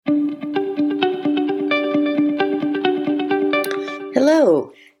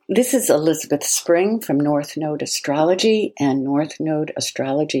Hello, this is Elizabeth Spring from North Node Astrology and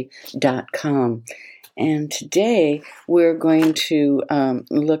northnodeastrology.com. And today we're going to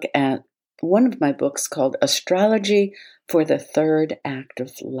look at one of my books called Astrology for the Third Act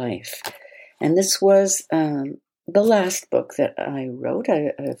of Life. And this was the last book that I wrote.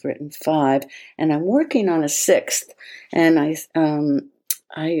 I've written 5, and I'm working on a 6th. And I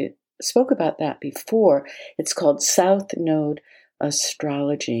spoke about that before. It's called South Node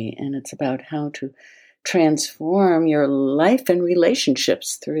Astrology, and it's about how to transform your life and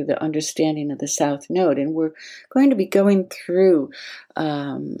relationships through the understanding of the South Node. And we're going to be going through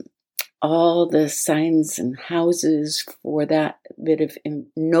all the signs and houses for that bit of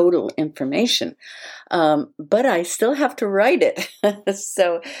nodal information. But I still have to write it.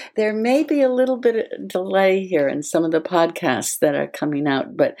 So there may be a little bit of delay here in some of the podcasts that are coming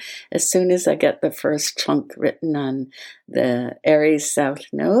out. But as soon as I get the first chunk written on the Aries South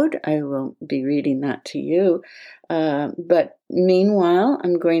Node, I will be reading that to you. But meanwhile,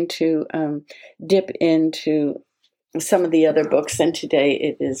 I'm going to dip into some of the other books, and today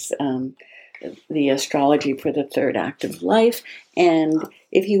it is the Astrology for the Third Act of Life. And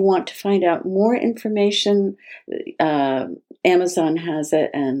if you want to find out more information, Amazon has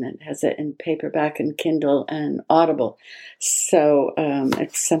it, and it has it in paperback and Kindle and Audible. So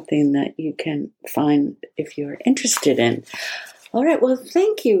it's something that you can find if you're interested in. All right, well,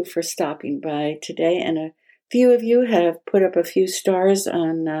 thank you for stopping by today, and a few of you have put up a few stars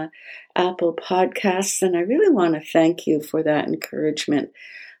on Apple Podcasts, and I really want to thank you for that encouragement.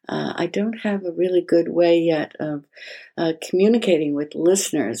 I don't have a really good way yet of communicating with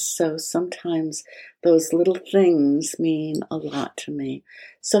listeners, so sometimes those little things mean a lot to me.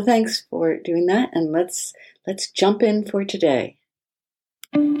 So thanks for doing that, and let's jump in for today.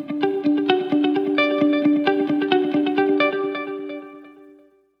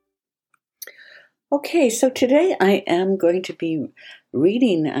 Okay, so today I am going to be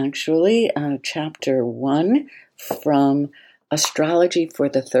reading, actually, Chapter 1 from Astrology for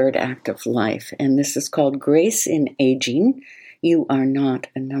the Third Act of Life, and this is called Grace in Aging. You are not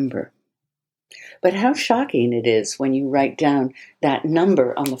a number. But how shocking it is when you write down that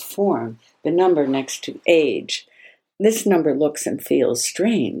number on the form, the number next to age. This number looks and feels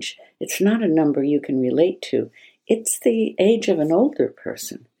strange. It's not a number you can relate to. It's the age of an older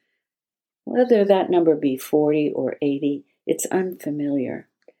person. Whether that number be 40 or 80, it's unfamiliar.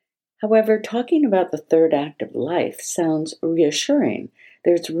 However, talking about the third act of life sounds reassuring.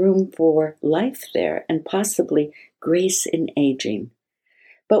 There's room for life there and possibly grace in aging.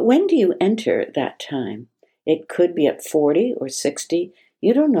 But when do you enter that time? It could be at 40 or 60.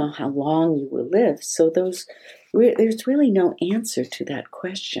 You don't know how long you will live, so there's really no answer to that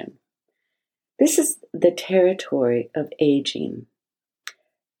question. This is the territory of aging.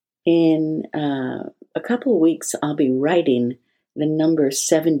 In a couple of weeks, I'll be writing the number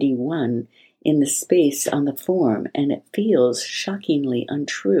 71 in the space on the form, and it feels shockingly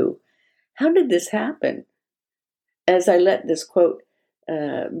untrue. How did this happen? As I let this quote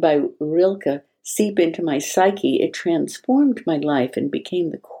by Rilke seep into my psyche, it transformed my life and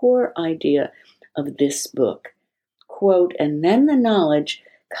became the core idea of this book. Quote, and then the knowledge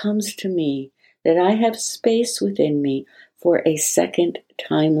comes to me that I have space within me for a second,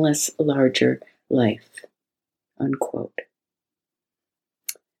 timeless, larger life. Unquote.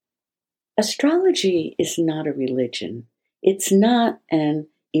 Astrology is not a religion. It's not an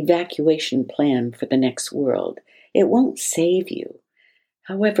evacuation plan for the next world. It won't save you.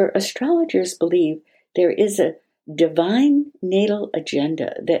 However, astrologers believe there is a divine natal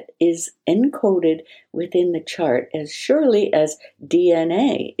agenda that is encoded within the chart as surely as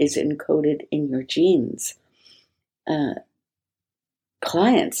DNA is encoded in your genes.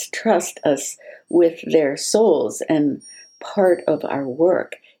 Clients trust us with their souls, and part of our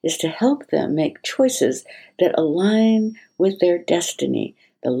work is to help them make choices that align with their destiny,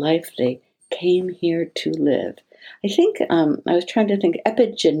 the life they came here to live. I think, I was trying to think,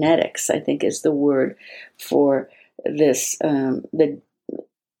 epigenetics, I think, is the word for this,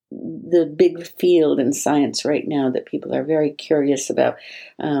 the big field in science right now that people are very curious about,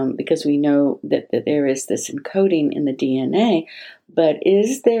 because we know that there is this encoding in the DNA, but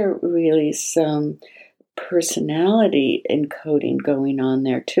is there really some personality encoding going on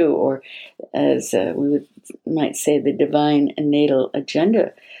there too, or as we might say, the divine natal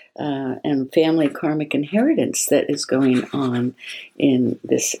agenda and family karmic inheritance that is going on in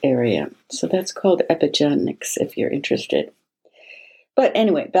this area? So that's called epigenetics if you're interested. But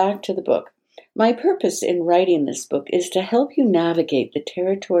anyway, back to the book. My purpose in writing this book is to help you navigate the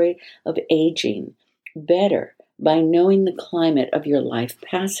territory of aging better by knowing the climate of your life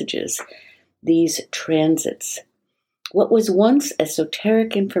passages, these transits. What was once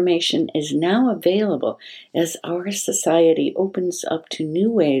esoteric information is now available as our society opens up to new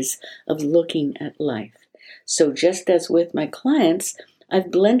ways of looking at life. So just as with my clients,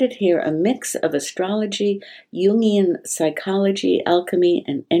 I've blended here a mix of astrology, Jungian psychology, alchemy,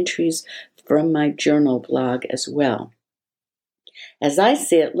 and entries from my journal blog as well. As I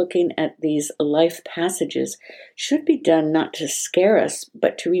see it, looking at these life passages should be done not to scare us,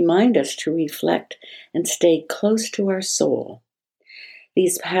 but to remind us to reflect and stay close to our soul.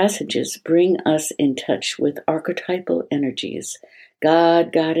 These passages bring us in touch with archetypal energies,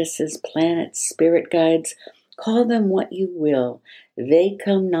 God, goddesses, planets, spirit guides. Call them what you will. They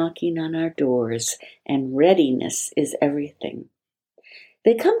come knocking on our doors, and readiness is everything.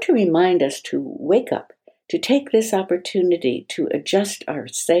 They come to remind us to wake up, to take this opportunity to adjust our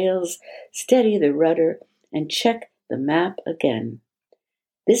sails, steady the rudder, and check the map again.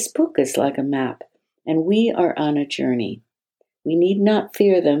 This book is like a map, and we are on a journey. We need not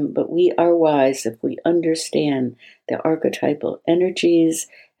fear them, but we are wise if we understand the archetypal energies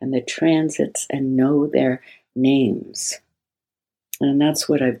and the transits and know their names. And that's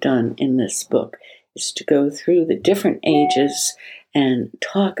what I've done in this book, is to go through the different ages and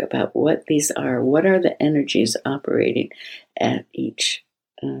talk about what these are. What are the energies operating at each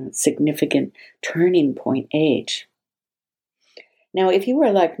significant turning point age? Now, if you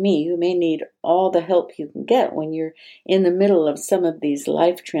are like me, you may need all the help you can get when you're in the middle of some of these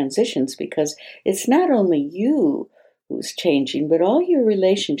life transitions, because it's not only you who's changing, but all your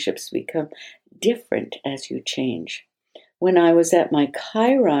relationships become different as you change. When I was at my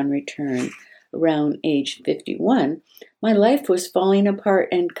Chiron return around age 51, my life was falling apart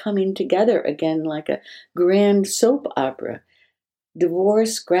and coming together again like a grand soap opera.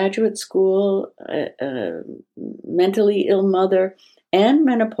 Divorce, graduate school, mentally ill mother, and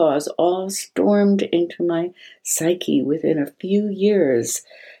menopause all stormed into my psyche within a few years,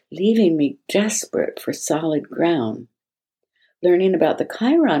 leaving me desperate for solid ground. Learning about the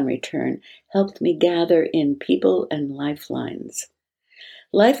Chiron return helped me gather in people and lifelines.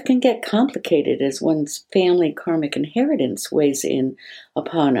 Life can get complicated as one's family karmic inheritance weighs in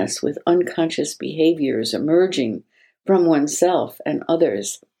upon us, with unconscious behaviors emerging from oneself and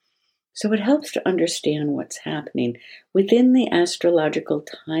others. So it helps to understand what's happening within the astrological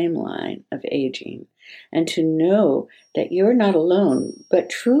timeline of aging, and to know that you're not alone, but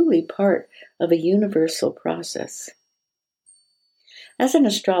truly part of a universal process. As an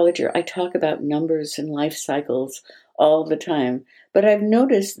astrologer, I talk about numbers and life cycles all the time, but I've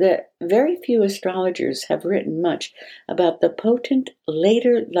noticed that very few astrologers have written much about the potent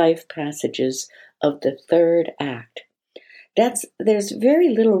later life passages of the third act. There's very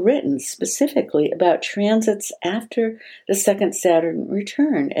little written specifically about transits after the second Saturn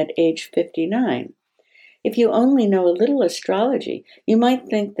return at age 59. If you only know a little astrology, you might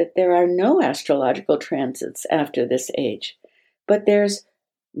think that there are no astrological transits after this age. But there's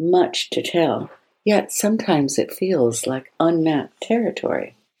much to tell, yet sometimes it feels like unmapped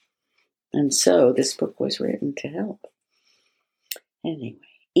territory. And so this book was written to help. Anyway,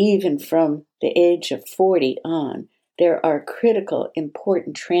 even from the age of 40 on, there are critical,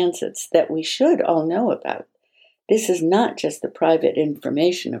 important transits that we should all know about. This is not just the private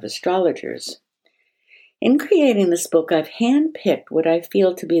information of astrologers. In creating this book, I've handpicked what I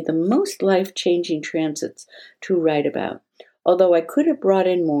feel to be the most life-changing transits to write about. Although I could have brought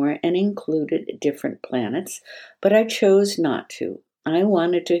in more and included different planets, but I chose not to. I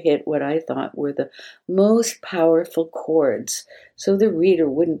wanted to hit what I thought were the most powerful chords, so the reader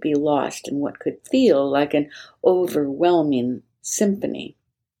wouldn't be lost in what could feel like an overwhelming symphony.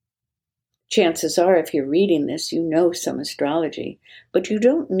 Chances are, if you're reading this, you know some astrology, but you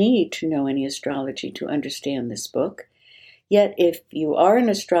don't need to know any astrology to understand this book. Yet, if you are an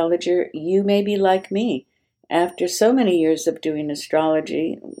astrologer, you may be like me. After so many years of doing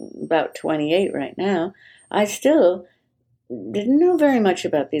astrology, about 28 right now, I still didn't know very much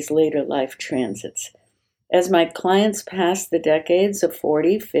about these later life transits. As my clients passed the decades of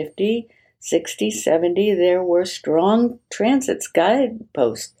 40, 50, 60, 70, there were strong transits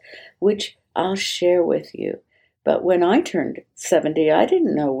guideposts, which I'll share with you. But when I turned 70, I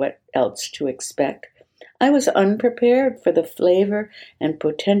didn't know what else to expect. I was unprepared for the flavor and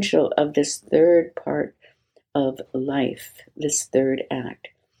potential of this third part of life, this third act,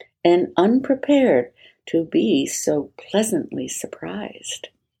 and unprepared to be so pleasantly surprised.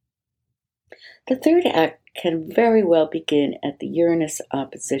 The third act can very well begin at the Uranus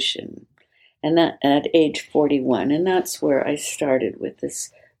opposition, and that at age 41, and that's where I started with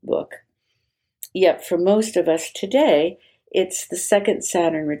this book. Yet for most of us today, it's the second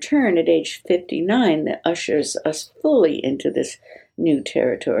Saturn return at age 59 that ushers us fully into this new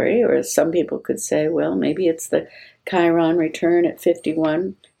territory. Or as some people could say, well, maybe it's the Chiron return at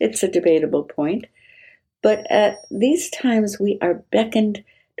 51. It's a debatable point. But at these times, we are beckoned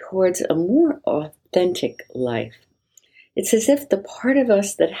towards a more authentic life. It's as if the part of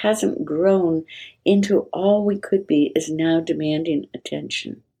us that hasn't grown into all we could be is now demanding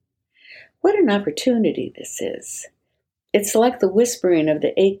attention. What an opportunity this is. It's like the whispering of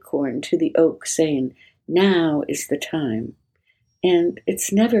the acorn to the oak saying, now is the time. And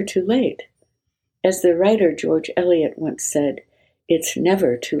it's never too late. As the writer George Eliot once said, it's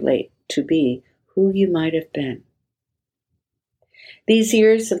never too late to be who you might have been. These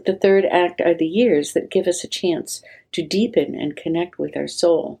years of the third act are the years that give us a chance to deepen and connect with our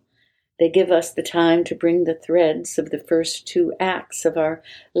soul. They give us the time to bring the threads of the first two acts of our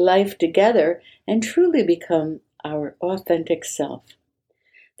life together and truly become our authentic self.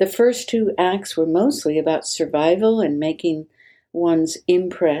 The first two acts were mostly about survival and making one's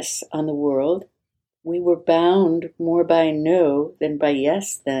impress on the world. We were bound more by no than by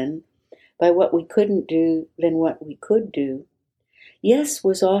yes then, by what we couldn't do than what we could do. Yes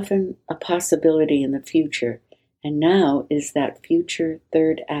was often a possibility in the future, and now is that future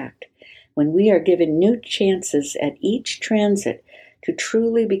third act, when we are given new chances at each transit to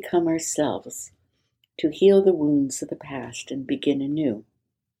truly become ourselves, to heal the wounds of the past and begin anew.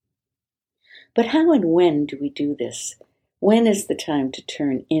 But how and when do we do this? When is the time to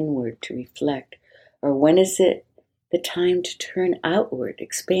turn inward to reflect? Or when is it the time to turn outward,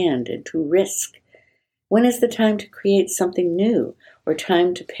 expand, and to risk? When is the time to create something new or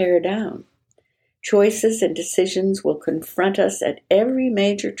time to pare down? Choices and decisions will confront us at every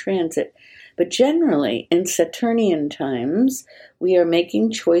major transit, but generally in Saturnian times, we are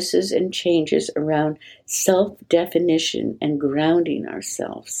making choices and changes around self-definition and grounding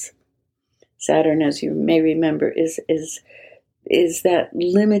ourselves. Saturn, as you may remember, is that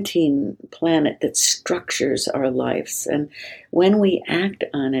limiting planet that structures our lives. And when we act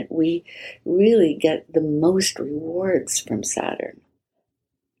on it, we really get the most rewards from Saturn.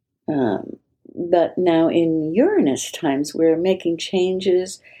 But now in Uranus times, we're making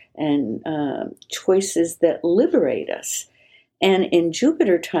changes and choices that liberate us. And in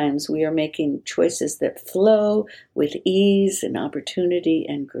Jupiter times, we are making choices that flow with ease and opportunity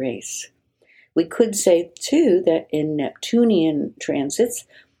and grace. We could say, too, that in Neptunian transits,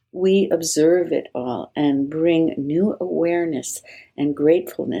 we observe it all and bring new awareness and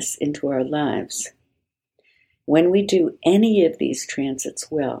gratefulness into our lives. When we do any of these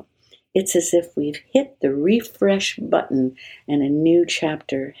transits well, it's as if we've hit the refresh button and a new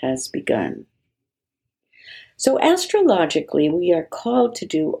chapter has begun. So astrologically, we are called to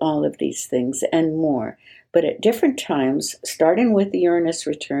do all of these things and more, but at different times, starting with the Uranus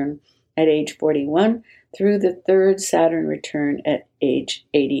return at age 41 through the third Saturn return at age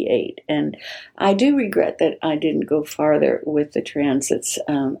 88. And I do regret that I didn't go farther with the transits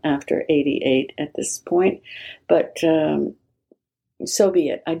after 88 at this point, but so be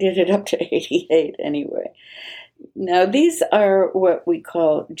it. I did it up to 88 anyway. Now, these are what we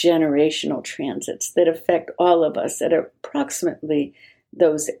call generational transits that affect all of us at approximately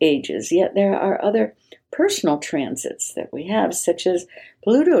those ages. Yet there are other personal transits that we have, such as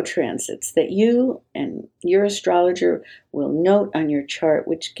Pluto transits that you and your astrologer will note on your chart,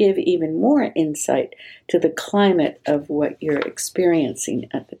 which give even more insight to the climate of what you're experiencing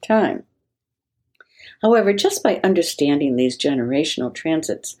at the time. However, just by understanding these generational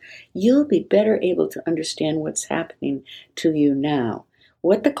transits, you'll be better able to understand what's happening to you now,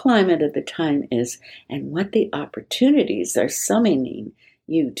 what the climate of the time is, and what the opportunities are summoning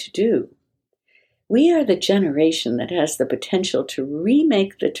you to do. We are the generation that has the potential to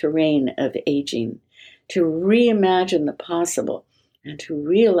remake the terrain of aging, to reimagine the possible, and to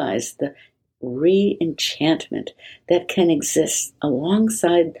realize the re-enchantment that can exist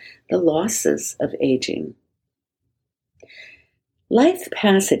alongside the losses of aging. Life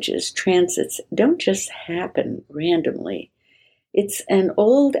passages, transits, don't just happen randomly. It's an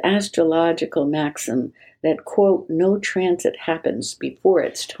old astrological maxim that, quote, no transit happens before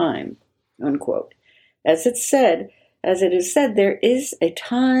its time, unquote. As it is said, there is a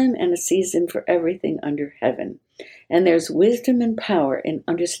time and a season for everything under heaven, and there's wisdom and power in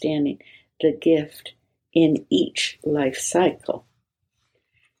understanding the gift in each life cycle.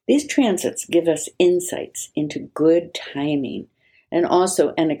 These transits give us insights into good timing and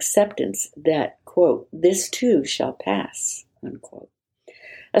also an acceptance that, quote, this too shall pass, unquote.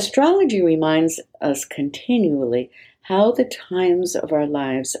 Astrology reminds us continually how the times of our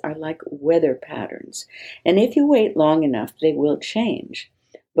lives are like weather patterns, and if you wait long enough, they will change,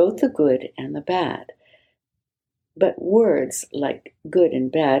 both the good and the bad. But words like good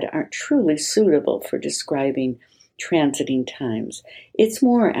and bad aren't truly suitable for describing transiting times. It's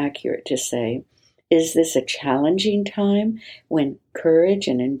more accurate to say, is this a challenging time when courage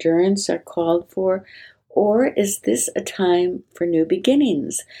and endurance are called for? Or is this a time for new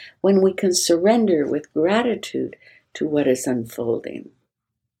beginnings when we can surrender with gratitude to what is unfolding?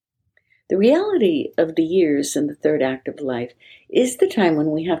 The reality of the years in the third act of life is the time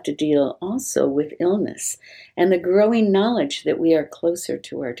when we have to deal also with illness and the growing knowledge that we are closer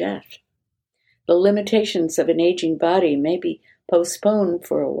to our death. The limitations of an aging body may be postponed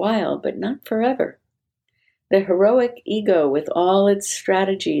for a while, but not forever. The heroic ego, with all its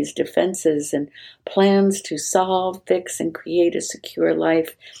strategies, defenses, and plans to solve, fix, and create a secure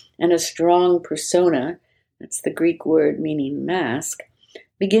life and a strong persona, that's the Greek word meaning mask,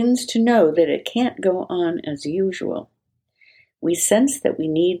 begins to know that it can't go on as usual. We sense that we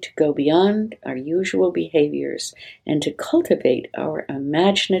need to go beyond our usual behaviors and to cultivate our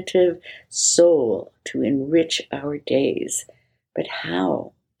imaginative soul to enrich our days. But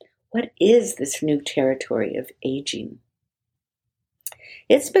how? What is this new territory of aging?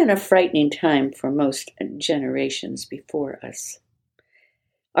 It's been a frightening time for most generations before us.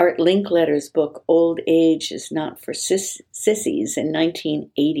 Art Linkletter's book, Old Age is Not for Sissies, in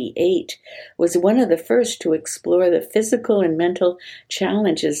 1988, was one of the first to explore the physical and mental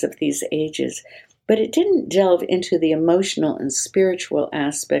challenges of these ages, but it didn't delve into the emotional and spiritual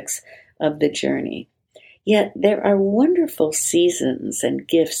aspects of the journey. Yet there are wonderful seasons and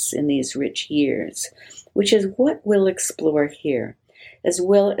gifts in these rich years, which is what we'll explore here, as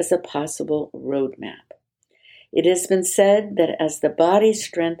well as a possible roadmap. It has been said that as the body's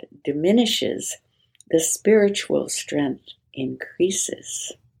strength diminishes, the spiritual strength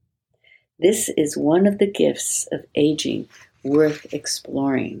increases. This is one of the gifts of aging worth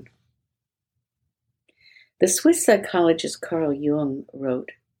exploring. The Swiss psychologist Carl Jung wrote,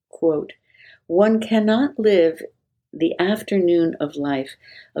 quote, "One cannot live the afternoon of life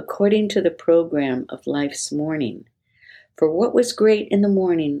according to the program of life's morning. For what was great in the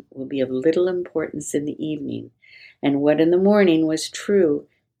morning will be of little importance in the evening, and what in the morning was true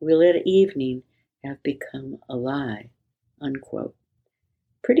will at evening have become a lie." Unquote.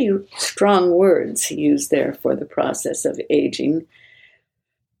 Pretty strong words he used there for the process of aging.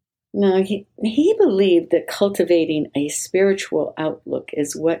 Now, he believed that cultivating a spiritual outlook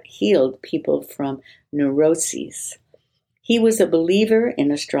is what healed people from neuroses. He was a believer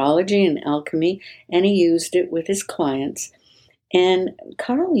in astrology and alchemy, and he used it with his clients. And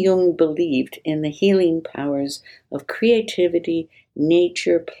Carl Jung believed in the healing powers of creativity,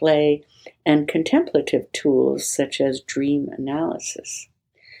 nature, play, and contemplative tools such as dream analysis.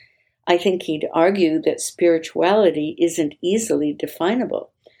 I think he'd argue that spirituality isn't easily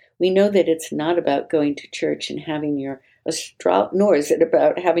definable. We know that it's not about going to church and having your nor is it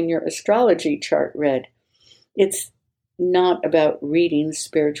about having your astrology chart read. It's not about reading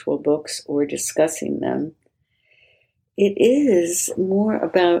spiritual books or discussing them. It is more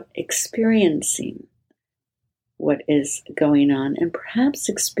about experiencing what is going on and perhaps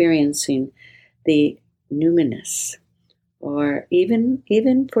experiencing the numinous, or even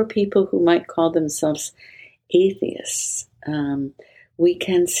for people who might call themselves atheists, we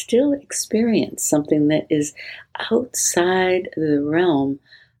can still experience something that is outside the realm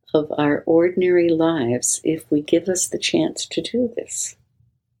of our ordinary lives if we give us the chance to do this.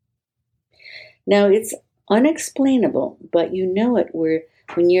 Now, it's unexplainable, but you know it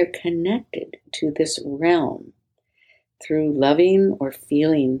when you're connected to this realm through loving or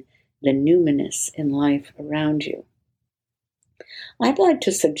feeling the numinous in life around you. I'd like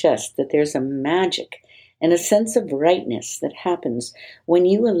to suggest that there's a magic and a sense of rightness that happens when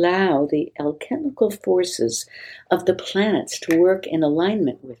you allow the alchemical forces of the planets to work in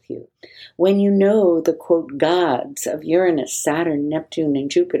alignment with you. When you know the, quote, gods of Uranus, Saturn, Neptune,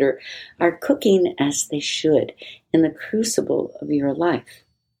 and Jupiter are cooking as they should in the crucible of your life.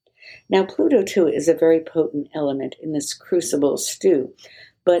 Now, Pluto, too, is a very potent element in this crucible stew,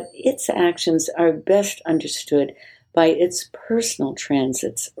 but its actions are best understood by its personal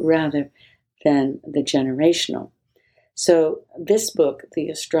transits rather than the generational. So this book, The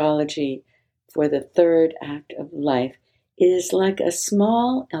Astrology for the Third Act of Life, is like a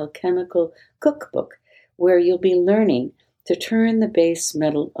small alchemical cookbook where you'll be learning to turn the base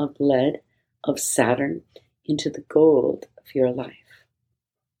metal of lead, of Saturn, into the gold of your life.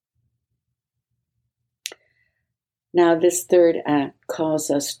 Now, this third act calls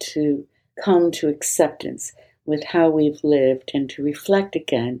us to come to acceptance with how we've lived and to reflect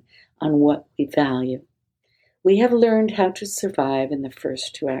again on what we value. We have learned how to survive in the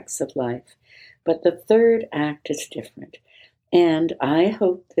first 2 acts of life, but the third act is different. And I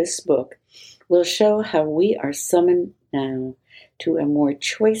hope this book will show how we are summoned now to a more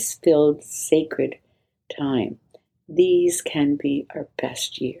choice-filled, sacred time. These can be our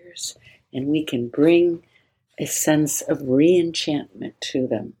best years, and we can bring a sense of re-enchantment to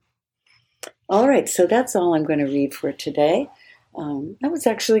them. All right, so that's all I'm going to read for today. That was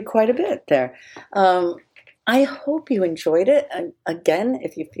actually quite a bit there. I hope you enjoyed it. And again,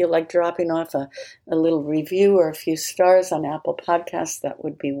 if you feel like dropping off a little review or a few stars on Apple Podcasts, that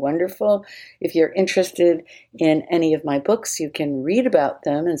would be wonderful. If you're interested in any of my books, you can read about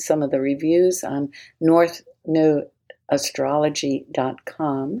them and some of the reviews on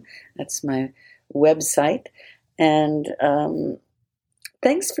northnodeastrology.com. That's my website. And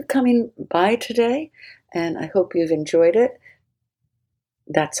thanks for coming by today, and I hope you've enjoyed it.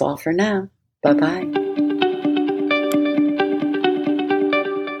 That's all for now. Bye-bye.